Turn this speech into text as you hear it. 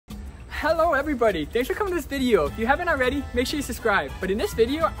Hello everybody, thanks for coming to this video. If you haven't already, make sure you subscribe. But in this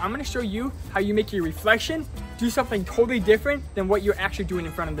video, I'm gonna show you how you make your reflection do something totally different than what you're actually doing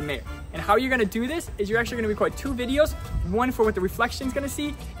in front of the mirror. And how you're gonna do this is you're actually gonna record two videos, one for what the reflection's gonna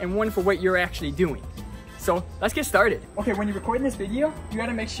see and one for what you're actually doing. So let's get started. Okay, when you're recording this video, you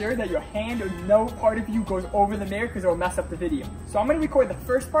gotta make sure that your hand or no part of you goes over the mirror because it'll mess up the video. So I'm gonna record the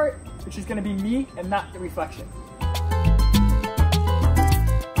first part, which is gonna be me and not the reflection.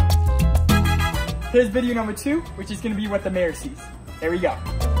 Here's video number 2, which is gonna be what the mirror sees. There we go.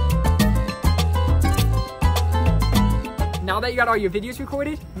 Now that you got all your videos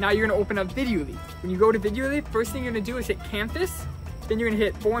recorded, now you're gonna open up Videoly. When you go to Videoly, first thing you're gonna do is hit Canvas, then you're gonna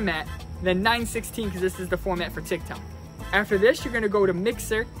hit Format, then 916 because this is the format for TikTok. After this, you're gonna go to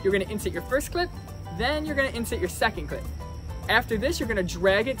Mixer, you're gonna insert your first clip, then you're gonna insert your second clip. After this, you're gonna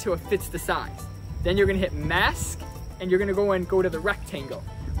drag it till it fits the size. Then you're gonna hit Mask, and you're gonna go to the rectangle.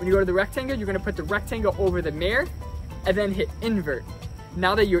 When you go to the rectangle, you're gonna put the rectangle over the mirror and then hit invert.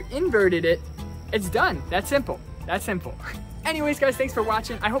 Now that you're inverted it, it's done. That's simple. That's simple. Anyways, guys, thanks for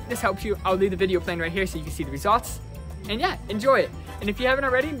watching. I hope this helps you. I'll leave the video playing right here so you can see the results. And yeah, enjoy it. And if you haven't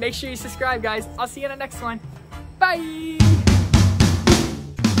already, make sure you subscribe, guys. I'll see you in the next one. Bye.